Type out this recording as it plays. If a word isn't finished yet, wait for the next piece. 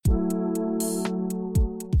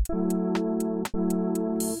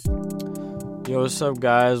Yo, what's up,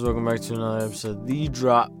 guys? Welcome back to another episode of The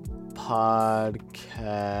Drop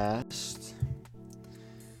Podcast.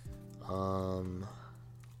 Let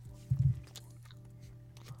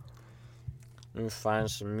me find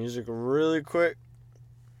some music really quick.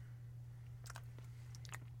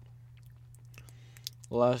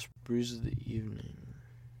 Last breeze of the evening.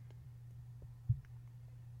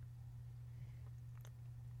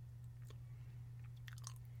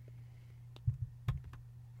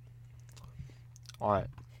 Alright.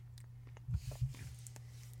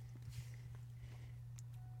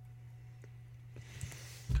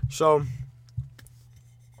 So,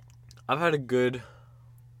 I've had a good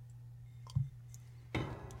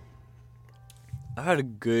a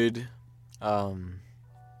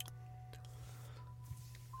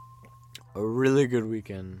really good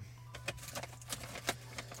weekend.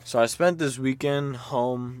 So I spent this weekend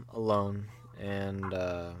home alone, and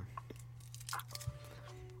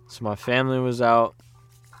so my family was out,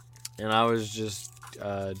 and I was just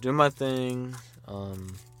doing my thing.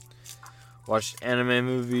 Watched anime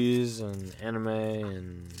movies and anime,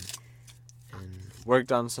 and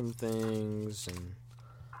worked on some things,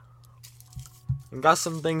 and got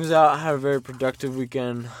some things out. I had a very productive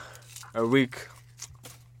weekend, or week,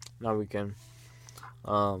 not weekend.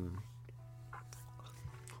 And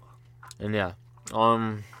yeah,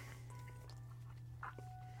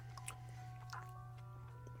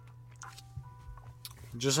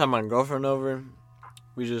 just had my girlfriend over.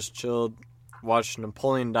 We just chilled, watched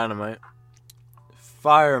Napoleon Dynamite.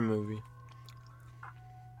 Fire movie.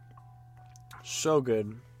 So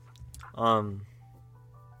good. But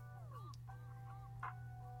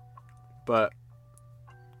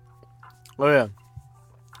oh yeah,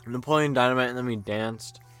 Napoleon Dynamite, and then we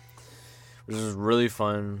danced, which was really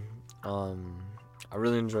fun. I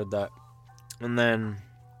really enjoyed that. And then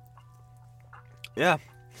yeah,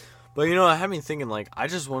 but it had me thinking, like, I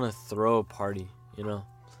just want to throw a party, I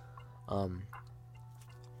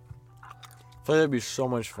feel like that'd be so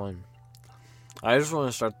much fun. I just want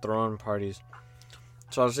to start throwing parties.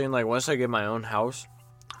 So I was thinking, like, once I get my own house,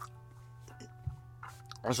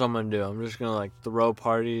 that's what I'm going to do. I'm just going to, like, throw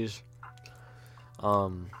parties.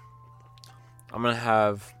 I'm going to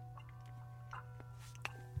have,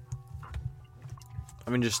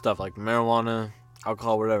 just stuff like marijuana,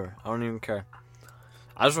 alcohol, whatever. I don't even care.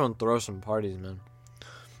 I just want to throw some parties, man.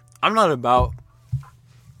 I'm not about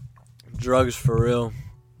drugs for real.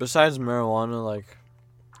 Besides marijuana,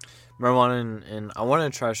 and I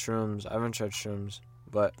want to try shrooms. I haven't tried shrooms,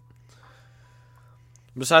 but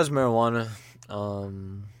besides marijuana,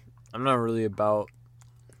 I'm not really about,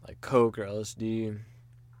 like, coke or LSD.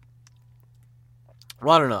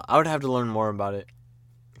 Well, I don't know. I would have to learn more about it,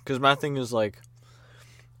 because my thing is, like,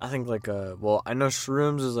 I think, like, I know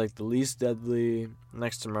shrooms is, like, the least deadly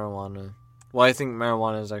next to marijuana. Well, I think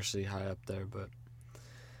marijuana is actually high up there, but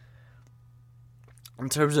in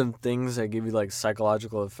terms of things that give you, like,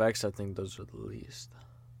 psychological effects, I think those are the least.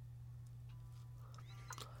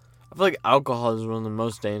 I feel like alcohol is one of the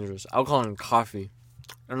most dangerous. Alcohol and coffee.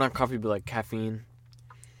 Or not coffee, but, like, caffeine.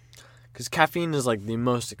 Because caffeine is, like, the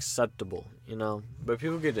most acceptable, But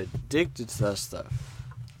people get addicted to that stuff,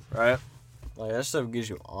 right? Like, that stuff gets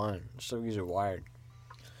you on. That stuff gets you wired.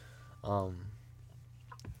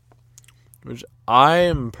 Which I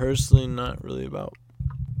am personally not really about.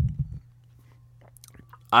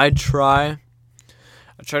 I try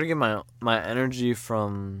to get my energy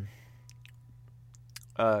from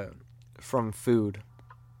food.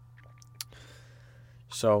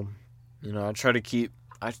 So, I try to keep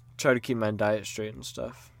my diet straight and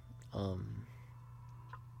stuff.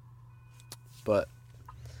 But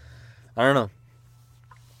I don't know.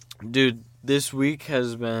 Dude, this week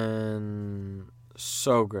has been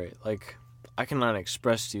so great. Like, I cannot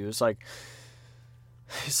express to you. It's like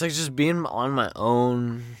just being on my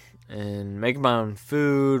own and making my own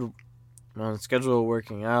food, my own schedule,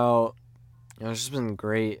 working out. It's just been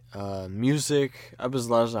great. Music, up as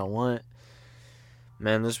loud as I want.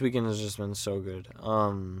 Man, this weekend has just been so good.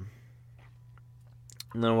 And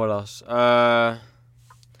then what else? I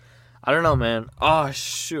don't know, man. Oh,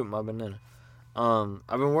 shoot, my banana. I've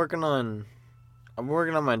been working on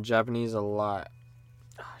my Japanese a lot.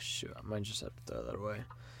 Oh, shoot, I might just have to throw that away.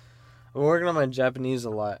 I'm working on my Japanese a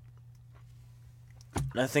lot.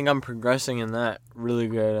 And I think I'm progressing in that really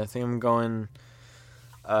good. I think I'm going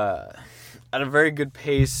at a very good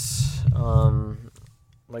pace.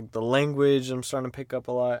 Like, the language I'm starting to pick up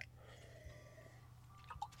a lot.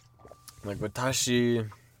 Like, watashi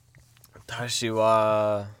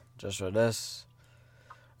wa Joshua desu.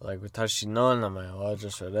 Like, watashi no namae wa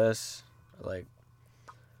Joshua desu. Like,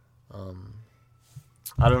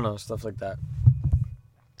 I don't know, stuff like that.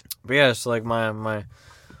 But yeah, so like my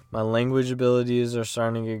language abilities are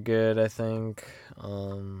starting to get good, I think.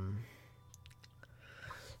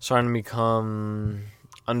 Starting to become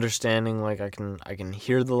understanding, like I can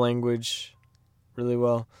hear the language really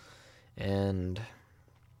well, and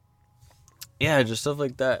yeah, just stuff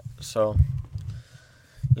like that. So,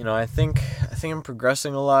 I think I'm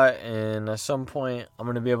progressing a lot, and at some point I'm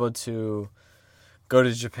gonna be able to go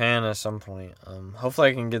to Japan at some point. Hopefully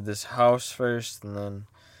I can get this house first, and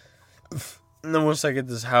then once I get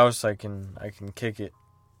this house, I can kick it,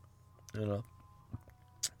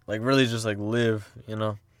 like really just like live,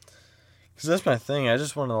 because that's my thing. I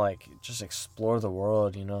just want to like just explore the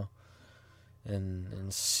world,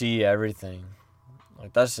 and see everything.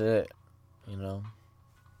 Like that's it,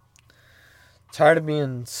 Tired of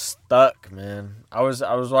being stuck, man. I was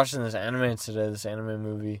watching this anime today, this anime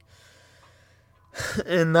movie,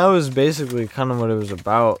 and that was basically kind of what it was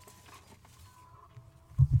about.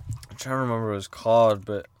 I'm trying to remember what it was called,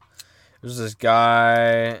 but it was this guy,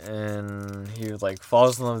 and he like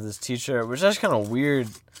falls in love with this teacher, which is kind of weird.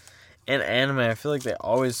 In anime, I feel like they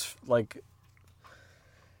always like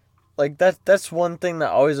that's one thing that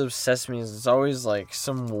always obsessed me, is it's always like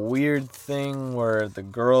some weird thing where the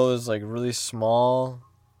girl is like really small,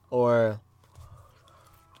 or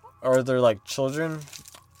they're like children.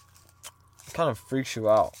 It kind of freaks you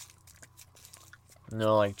out.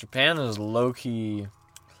 Like Japan is low key.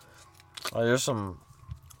 Like, there's some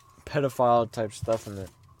pedophile type stuff in it.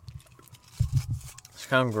 It's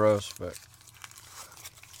kind of gross, but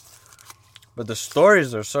the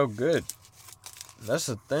stories are so good. That's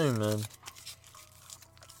the thing, man.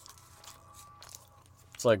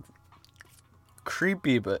 It's like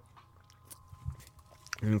creepy, but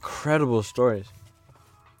incredible stories.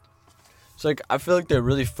 It's like I feel like they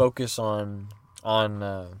really focus on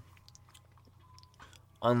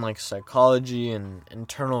like psychology and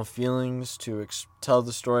internal feelings to tell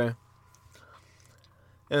the story,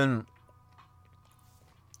 and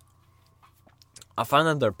I find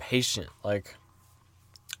that they're patient. Like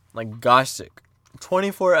Gossip,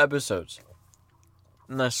 24 episodes,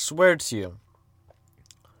 and I swear to you,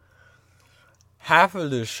 half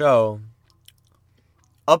of the show,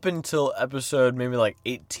 up until episode maybe like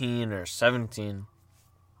 18 or 17,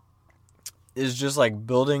 is just like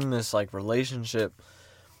building this like relationship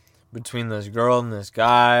between this girl and this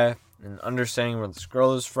guy, and understanding where this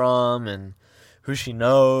girl is from and who she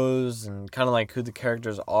knows, and kind of like who the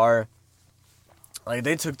characters are. Like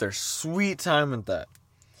they took their sweet time with that.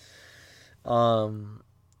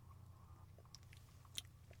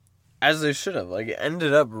 As they should have. Like it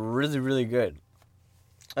ended up really, really good.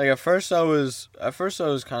 Like at first I was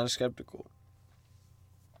kind of skeptical.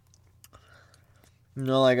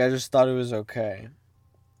 Like I just thought it was okay.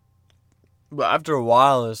 But after a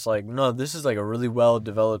while, it's like, no, this is like a really well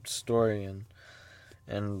developed story, and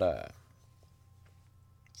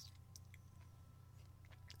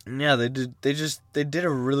yeah, they did a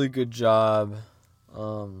really good job,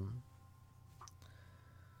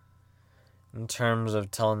 in terms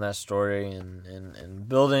of telling that story and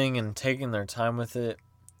building and taking their time with it.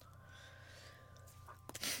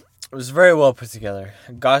 It was very well put together.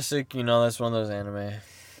 Gossip, that's one of those anime.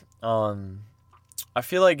 I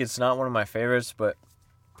feel like it's not one of my favorites, but,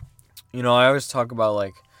 I always talk about,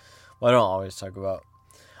 like, well, I don't always talk about.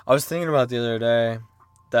 I was thinking about the other day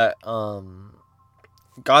that,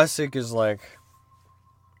 Gossip is, like,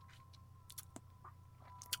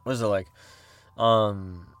 what is it, like,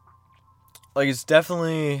 it's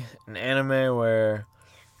definitely an anime where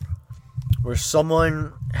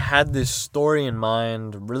someone had this story in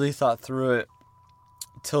mind, really thought through it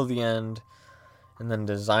till the end, and then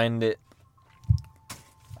designed it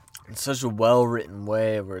in such a well-written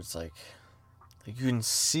way where it's like you can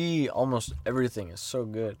see almost everything. Is so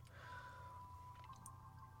good.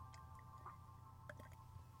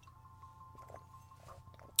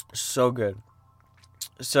 So good.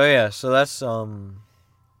 So yeah, so that's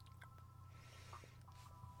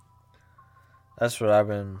what I've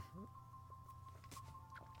been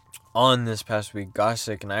on this past week,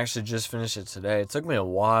 Gossip, and I actually just finished it today. It took me a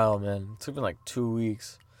while, man. It took me like 2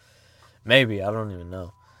 weeks. Maybe, I don't even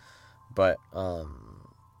know. But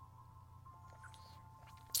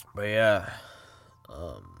yeah,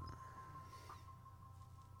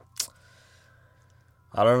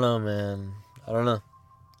 I don't know, man. I don't know.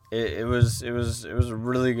 It was a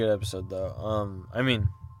really good episode though. I mean,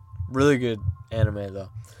 really good anime though.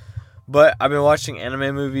 But I've been watching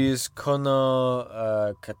anime movies.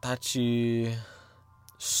 Kono Katachi,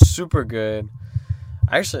 super good.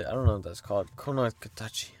 Actually, I don't know what that's called. Kono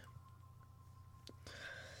Katachi.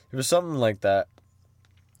 It was something like that.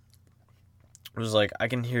 it was like, I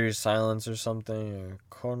can hear your silence or something,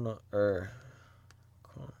 or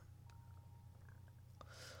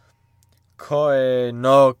koe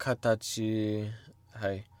no katachi,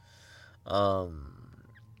 hi,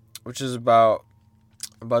 which is about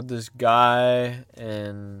this guy,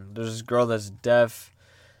 and there's this girl that's deaf,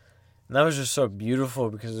 and that was just so beautiful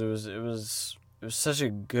because it was such a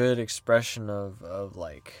good expression of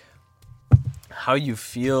like how you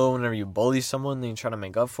feel whenever you bully someone and you try to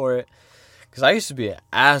make up for it. Because I used to be an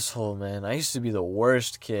asshole, man. I used to be the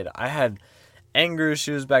worst kid. I had anger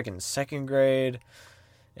issues back in second grade.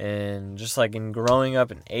 And just like in growing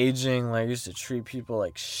up and aging, like I used to treat people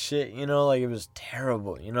like shit, like it was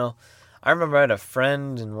terrible, I remember I had a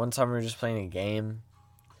friend, and one time we were just playing a game.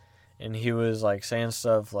 And he was like saying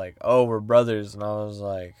stuff like, oh, we're brothers. And I was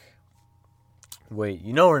like, wait,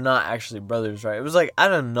 we're not actually brothers, right? It was like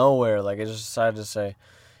out of nowhere. Like I just decided to say,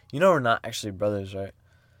 we're not actually brothers, right?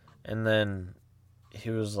 And then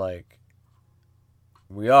he was like,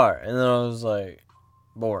 we are. And then I was like,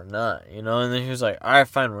 but we're not, And then he was like, all right,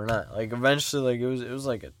 fine, we're not. Like eventually, like it was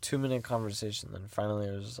like a 2-minute conversation. Then finally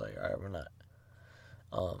it was just like, all right, we're not.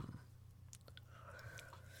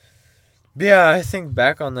 But yeah, I think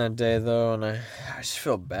back on that day though, and I just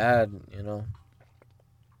feel bad, It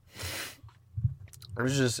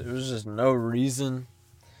was just no reason.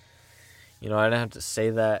 I didn't have to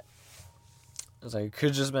say that. It was like, it could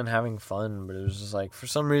have just been having fun, but it was just like, for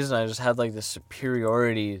some reason, I just had like this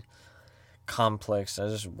superiority complex. I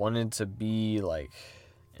just wanted to be like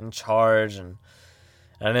in charge, and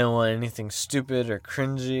I didn't want anything stupid or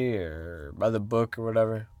cringy or by the book or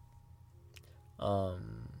whatever.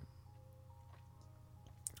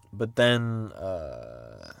 But then,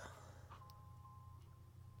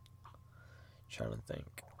 trying to think.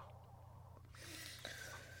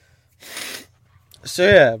 So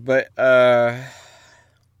yeah, but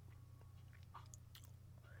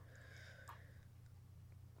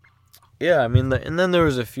yeah, I mean, and then there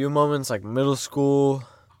was a few moments like middle school.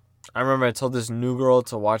 I remember I told this new girl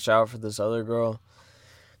to watch out for this other girl.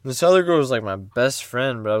 This other girl was like my best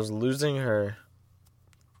friend, but I was losing her.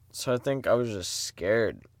 So I think I was just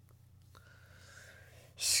scared.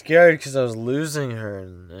 Scared because I was losing her,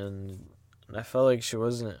 and I felt like she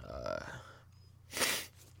wasn't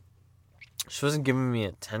giving me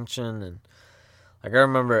attention, and like I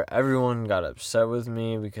remember everyone got upset with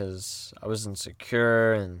me because I was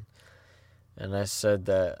insecure, and I said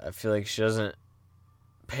that I feel like she doesn't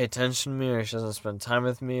pay attention to me, or she doesn't spend time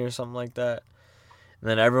with me, or something like that. And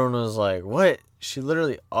then everyone was like, what? She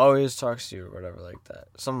literally always talks to you, or whatever like that.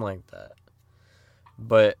 Something like that.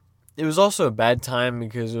 But it was also a bad time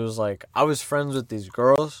because it was like I was friends with these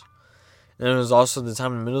girls, and it was also the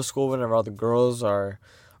time in middle school whenever all the girls are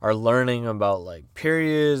learning about like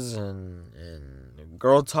periods and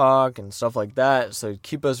girl talk and stuff like that. So it'd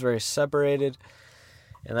keep us very separated.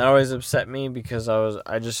 And that always upset me because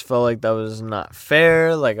I just felt like that was not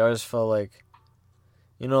fair. Like I always felt like,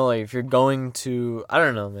 like if you're going to, I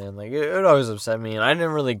don't know, man, like it would always upset me. And I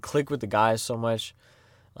didn't really click with the guys so much.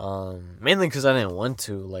 Mainly because I didn't want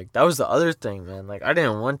to. Like that was the other thing, man. Like I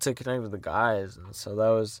didn't want to connect with the guys. And so that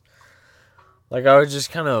was, like I would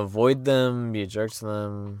just kind of avoid them, be a jerk to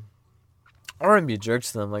them. I wouldn't be a jerk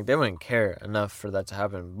to them. Like they wouldn't care enough for that to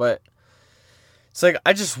happen. But it's like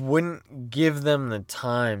I just wouldn't give them the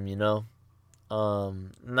time, And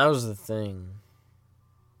that was the thing.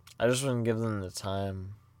 I just wouldn't give them the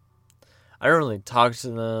time. I don't really talk to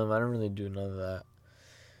them. I don't really do none of that.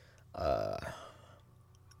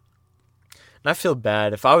 And I feel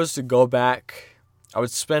bad. If I was to go back, I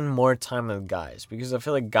would spend more time with guys. Because I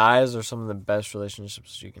feel like guys are some of the best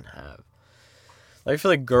relationships you can have. Like I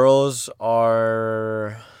feel like girls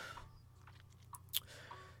are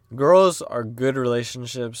good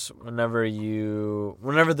relationships whenever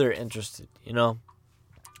they're interested,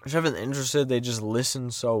 If they're interested, they just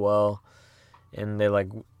listen so well, and they like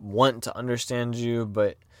want to understand you,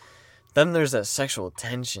 but then there's that sexual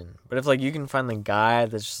tension. But if like you can find the guy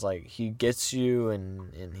that's just like he gets you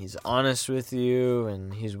and he's honest with you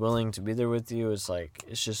and he's willing to be there with you, it's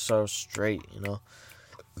just so straight, It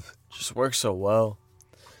just works so well.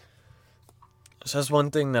 So that's one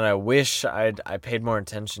thing that I wish I paid more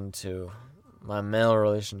attention to, my male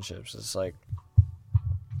relationships. It's like,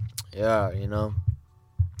 yeah,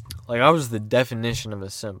 Like I was the definition of a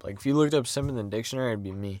simp. Like if you looked up simp in the dictionary, it'd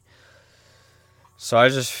be me. So I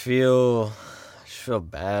just feel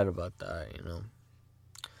bad about that,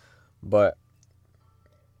 But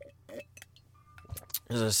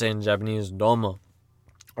as I say in Japanese, domo.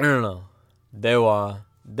 I don't know. Dewa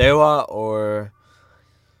or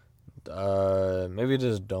maybe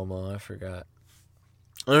just domo, I forgot.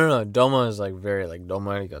 I don't know. Domo is like very like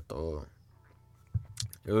domo arigato.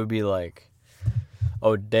 It would be like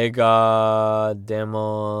odega,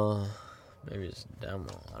 demo. Maybe it's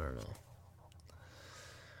demo. I don't know.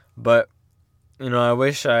 But I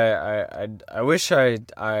wish I wish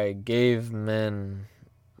I gave men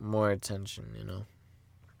more attention.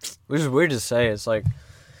 Which is weird to say. It's like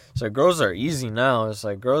girls are easy now. It's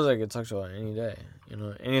like girls I could talk to on any day.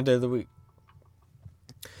 Any day of the week.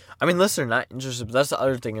 I mean, unless they're not interested. But that's the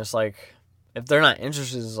other thing. It's like if they're not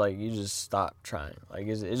interested, it's like you just stop trying. Like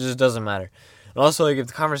it just doesn't matter. And also, like if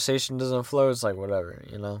the conversation doesn't flow, it's like whatever.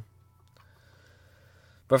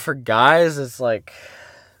 But for guys, it's like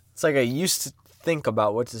I used to think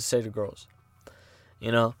about what to say to girls.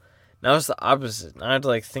 Now it's the opposite. Now I have to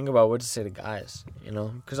like think about what to say to guys.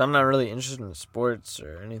 Because I'm not really interested in sports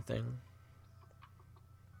or anything.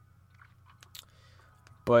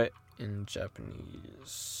 But in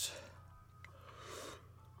Japanese,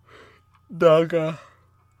 daga,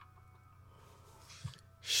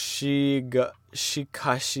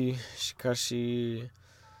 shikashi,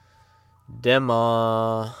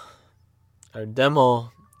 demo,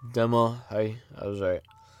 hi, I was right.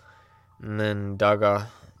 And then daga,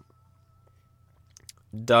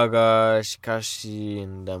 shikashi,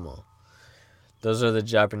 and demo. Those are the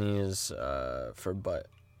Japanese for but.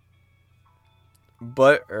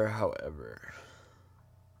 But or however.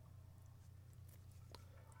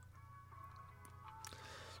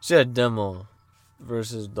 So yeah, demo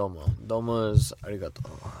versus domo. Domo is arigato,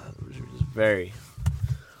 which is very.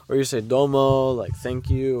 Or you say domo, like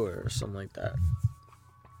thank you, or something like that.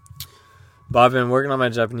 But I've been working on my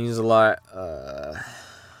Japanese a lot. I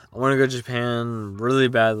want to go to Japan really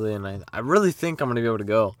badly, and I really think I'm going to be able to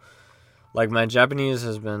go. Like, my Japanese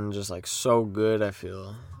has been just, like, so good, I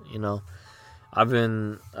feel, I've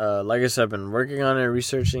been, like I said, I've been working on it,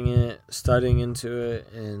 researching it, studying into it,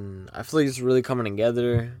 and I feel like it's really coming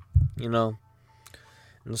together, And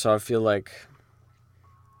so I feel like,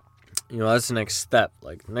 that's the next step.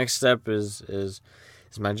 Like, the next step is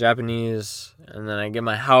my Japanese, and then I get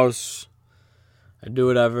my house, I do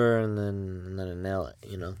whatever, and then I nail it,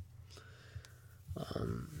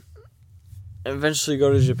 Eventually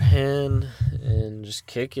go to Japan and just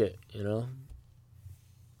kick it,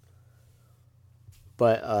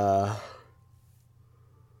 But,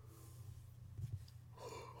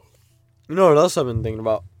 what else I've been thinking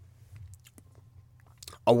about?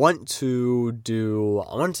 I want to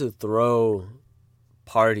throw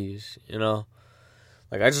parties,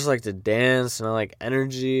 Like, I just like to dance, and I like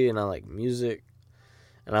energy, and I like music.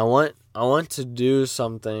 And I want to do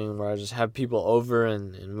something where I just have people over,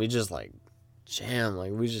 and we just, like, jam.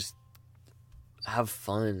 Like, we just have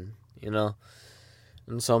fun,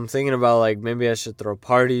 And so I'm thinking about, like, maybe I should throw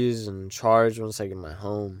parties and charge once I get my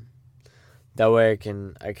home. That way I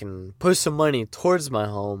can put some money towards my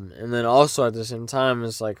home. And then also at the same time,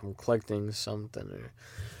 it's like I'm collecting something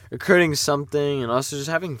or creating something. And also just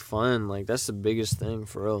having fun. Like, that's the biggest thing,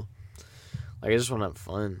 for real. Like, I just want to have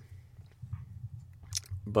fun.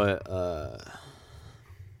 But,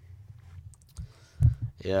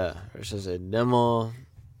 yeah. Or should I say demo.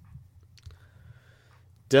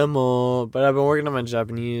 But I've been working on my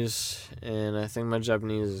Japanese, and I think my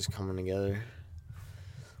Japanese is coming together.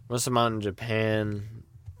 Once I'm out in Japan,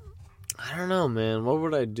 I don't know, man. What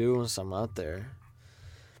would I do once I'm out there?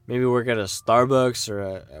 Maybe work at a Starbucks or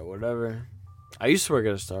at whatever. I used to work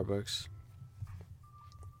at a Starbucks.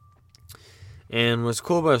 And what's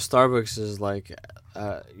cool about Starbucks is, like,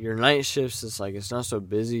 your night shifts, it's like, it's not so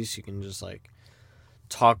busy, so you can just, like,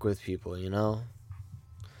 talk with people, And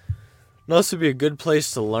also be a good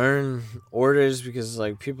place to learn orders, because,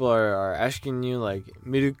 like, people are asking you, like,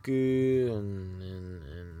 miruku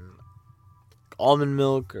and almond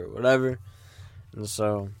milk or whatever. And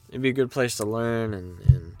so it'd be a good place to learn,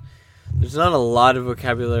 and there's not a lot of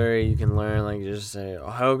vocabulary you can learn. Like, you just say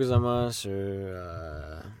ohayou gozaimasu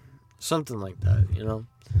or something like that,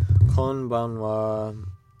 Konbanwa.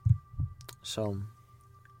 So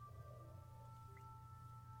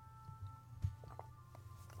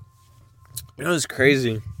it's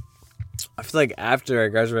crazy. I feel like after I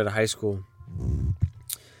graduated high school,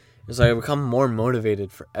 it's like I become more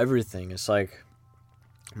motivated for everything. It's like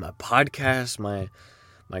my podcast, my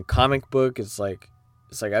comic book. It's like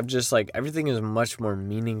I've just, like, everything is much more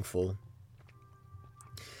meaningful.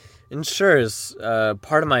 And sure, it's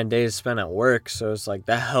part of my day is spent at work, so it's like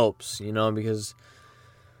that helps, because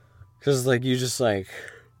like you just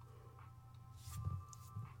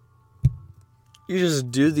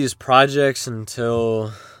do these projects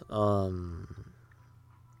until you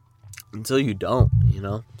don't,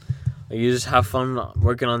 Like, you just have fun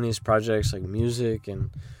working on these projects, like music and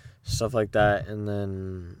stuff like that. And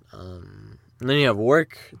then you have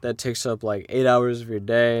work that takes up like 8 hours of your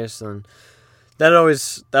day. So then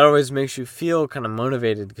that always makes you feel kind of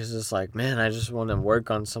motivated, because it's like, man, I just want to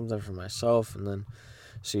work on something for myself. And then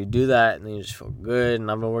so you do that, and then you just feel good.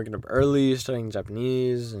 And I've been working up early, studying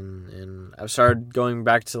Japanese, and I've started going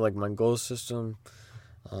back to like my goal system.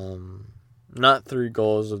 Not 3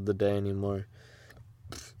 goals of the day anymore.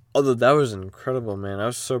 Although that was incredible, man. I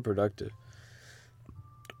was so productive.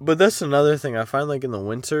 But that's another thing. I find, like, in the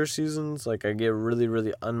winter seasons, like, I get really,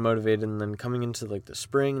 really unmotivated. And then coming into, like, the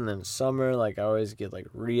spring and then summer, like, I always get, like,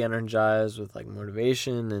 re-energized with, like,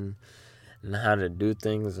 motivation and how to do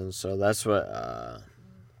things. And so that's what,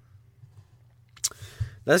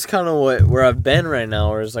 that's kind of where I've been right now,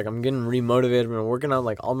 where it's, like, I'm getting re-motivated. I've been working out,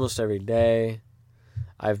 like, almost every day.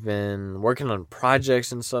 I've been working on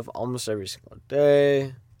projects and stuff almost every single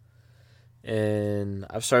day. And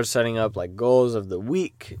I've started setting up, like, goals of the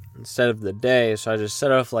week instead of the day. So I just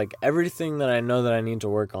set off, like, everything that I know that I need to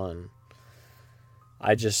work on.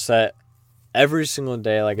 I just set every single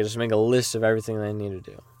day, like, I just make a list of everything that I need to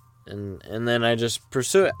do. And then I just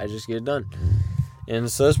pursue it. I just get it done. And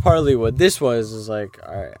so that's partly what this was, is like,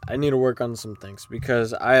 all right, I need to work on some things,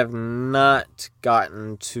 because I have not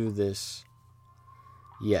gotten to this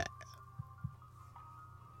yet.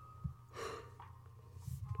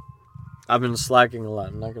 I've been slacking a lot,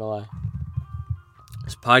 I'm not gonna lie.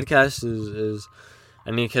 This podcast is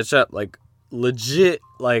I need to catch up. Like, legit,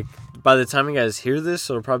 like, by the time you guys hear this,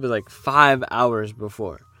 it'll probably be like 5 hours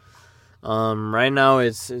before. Right now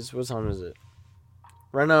it's what time is it?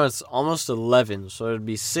 Right now it's almost 11, so it'd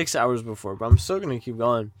be 6 hours before. But I'm still gonna keep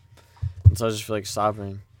going until I just feel like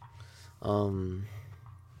stopping.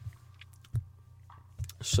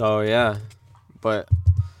 So yeah, but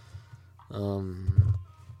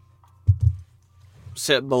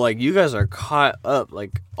but like, you guys are caught up.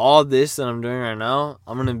 Like, all this that I'm doing right now,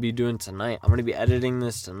 I'm gonna be doing tonight. I'm gonna be editing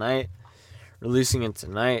this tonight, releasing it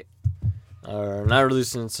tonight, or not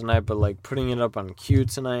releasing it tonight, but like putting it up on Q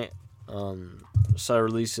tonight. So I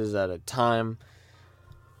releases at a time,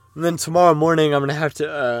 and then tomorrow morning I'm gonna have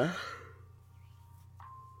to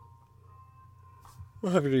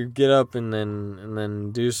we'll have to get up and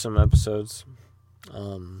then do some episodes.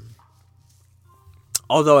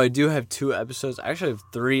 Although I do have 2 episodes. I actually have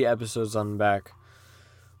 3 episodes on the back.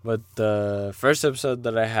 But the first episode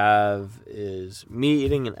that I have is me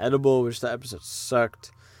eating an edible, which that episode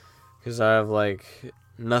sucked, because I have, like,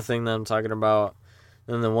 nothing that I'm talking about.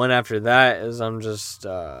 Then the one after that is I'm just,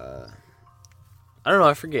 I don't know,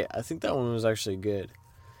 I forget. I think that one was actually good.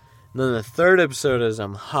 And then the third episode is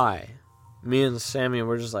I'm high. Me and Sammy,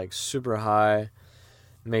 we're just, like, super high,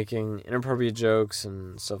 making inappropriate jokes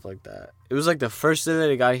and stuff like that. It was like the first day that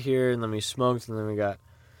I got here, and then we smoked, and then we got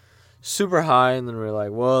super high, and then we were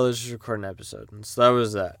like, well, let's just record an episode. And so that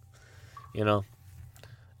was that, you know.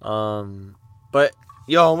 But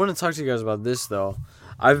yo, I want to talk to you guys about this though.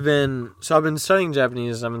 I've been studying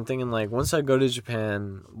Japanese. I've been thinking, like, once I go to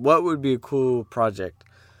Japan, what would be a cool project?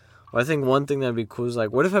 Well, I think one thing that'd be cool is,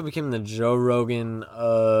 like, what if I became the Joe Rogan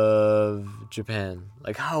of Japan?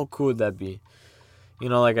 Like, how cool would that be? You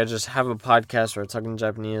know, like, I just have a podcast where I talk in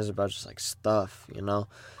Japanese about just, like, stuff, you know?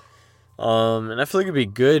 And I feel like it'd be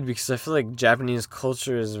good, because I feel like Japanese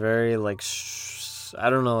culture is very, like, I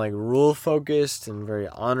don't know, like, rule-focused and very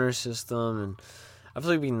honor system. And I feel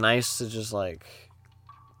like it'd be nice to just, like,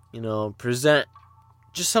 you know, present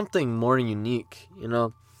just something more unique, you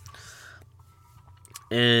know?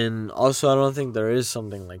 And also, I don't think there is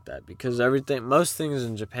something like that, because most things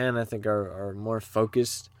in Japan, I think, are more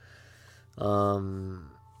focused,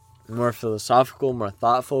 more philosophical, more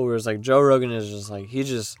thoughtful, whereas, like, Joe Rogan is just, like, he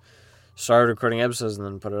just started recording episodes and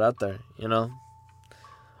then put it out there, you know?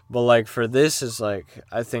 But, like, for this, is like,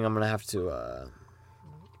 I think I'm gonna have to,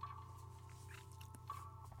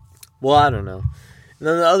 well, I don't know. And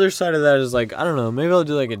then the other side of that is, like, I don't know, maybe I'll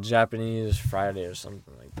do, like, a Japanese Friday or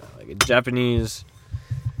something like that, like a Japanese,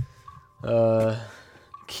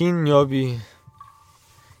 Kinyobi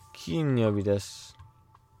desu.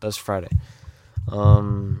 That's Friday. I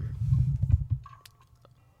don't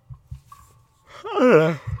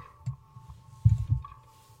know.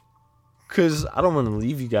 Because I don't want to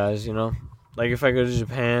leave you guys, you know? Like, if I go to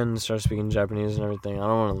Japan and start speaking Japanese and everything, I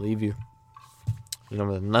don't want to leave you, you know,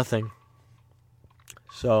 with nothing.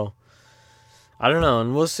 So, I don't know,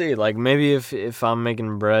 and we'll see. Like, maybe if I'm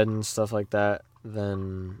making bread and stuff like that,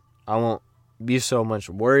 then I won't be so much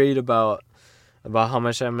worried about how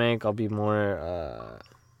much I make. I'll be more,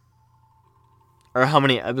 or how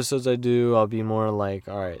many episodes I do. I'll be more like,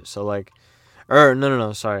 all right, so, like,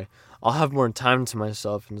 no, sorry. I'll have more time to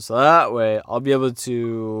myself, and so that way I'll be able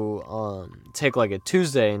to take like a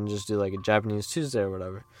Tuesday and just do like a Japanese Tuesday or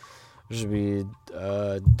whatever. Which would be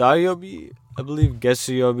Dayobi, I believe,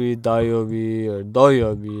 Getsuyobi, Dayobi, or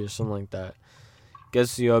Doyobi, or something like that.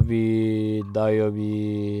 Getsuyobi,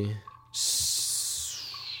 Dayobi,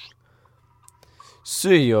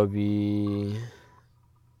 Suyobi,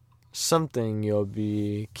 something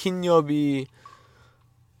yobi, Kinyobi.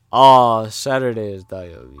 Saturday is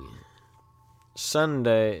Dayobi.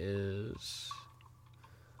 Sunday is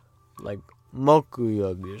like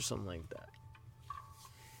Mokuyobi or something like that.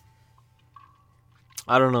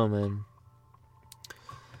 I don't know, man.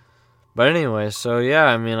 But anyway, so yeah,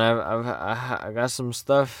 I mean, I got some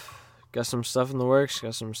stuff, in the works,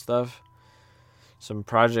 some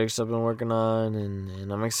projects I've been working on,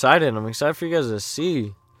 and I'm excited. I'm excited for you guys to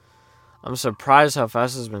see. I'm surprised how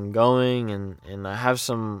fast it's been going, and I have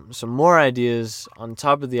some more ideas on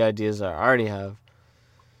top of the ideas I already have.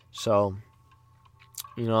 So,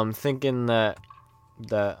 I'm thinking that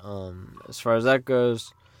as far as that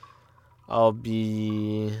goes, I'll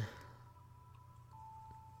be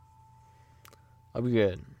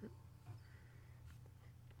good.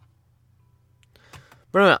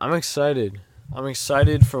 But anyway, I'm excited. I'm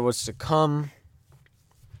excited for what's to come.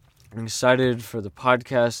 I'm excited for the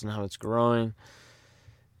podcast and how it's growing.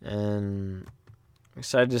 And I'm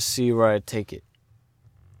excited to see where I take it.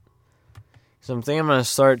 So I'm thinking I'm going to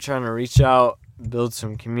start trying to reach out, build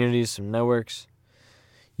some communities, some networks,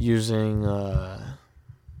 using that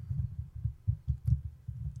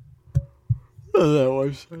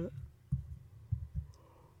website.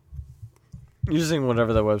 Using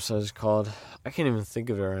whatever that website is called. I can't even think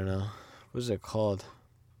of it right now. What is it called?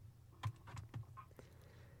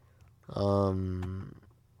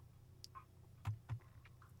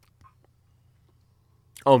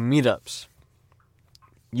 Meetups.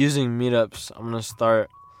 Using meetups, I'm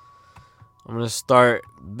gonna start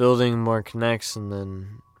building more connects, and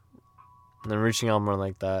then reaching out more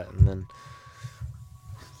like that, and then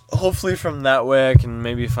hopefully from that way I can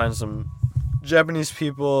maybe find some Japanese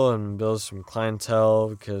people and build some clientele,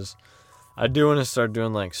 because I do want to start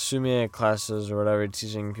doing like sume classes or whatever,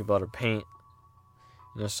 teaching people how to paint,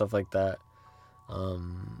 stuff like that.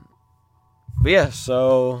 But yeah,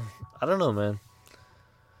 so I don't know, man.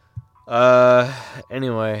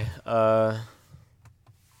 Anyway,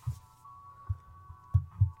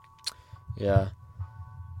 yeah.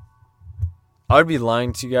 I would be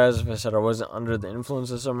lying to you guys if I said I wasn't under the influence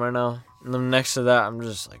of something right now. And then next to that, I'm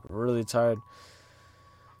just like really tired.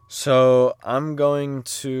 So I'm going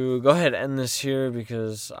to go ahead and end this here,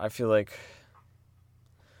 because I feel like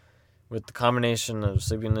with the combination of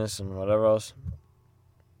sleepiness and whatever else,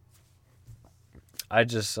 I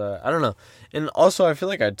just, I don't know. And also, I feel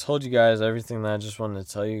like I told you guys everything that I just wanted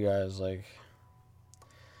to tell you guys, like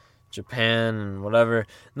Japan and whatever.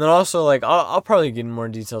 And then also, like, I'll probably get in more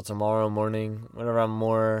detail tomorrow morning, whenever I'm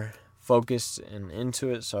more focused and into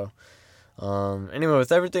it. So, anyway,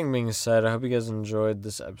 with everything being said, I hope you guys enjoyed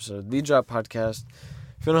this episode of The Drop Podcast.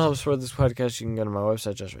 If you want to help support this podcast, you can go to my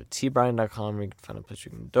website, joshuatbryan.com, where you can find a place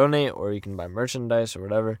you can donate, or you can buy merchandise or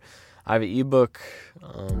whatever. I have an ebook,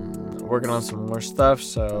 working on some more stuff,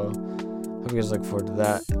 so hope you guys look forward to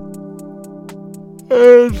that.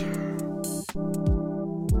 And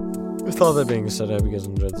with all that being said, I hope you guys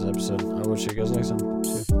enjoyed this episode. I will see you guys next time.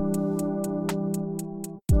 See you.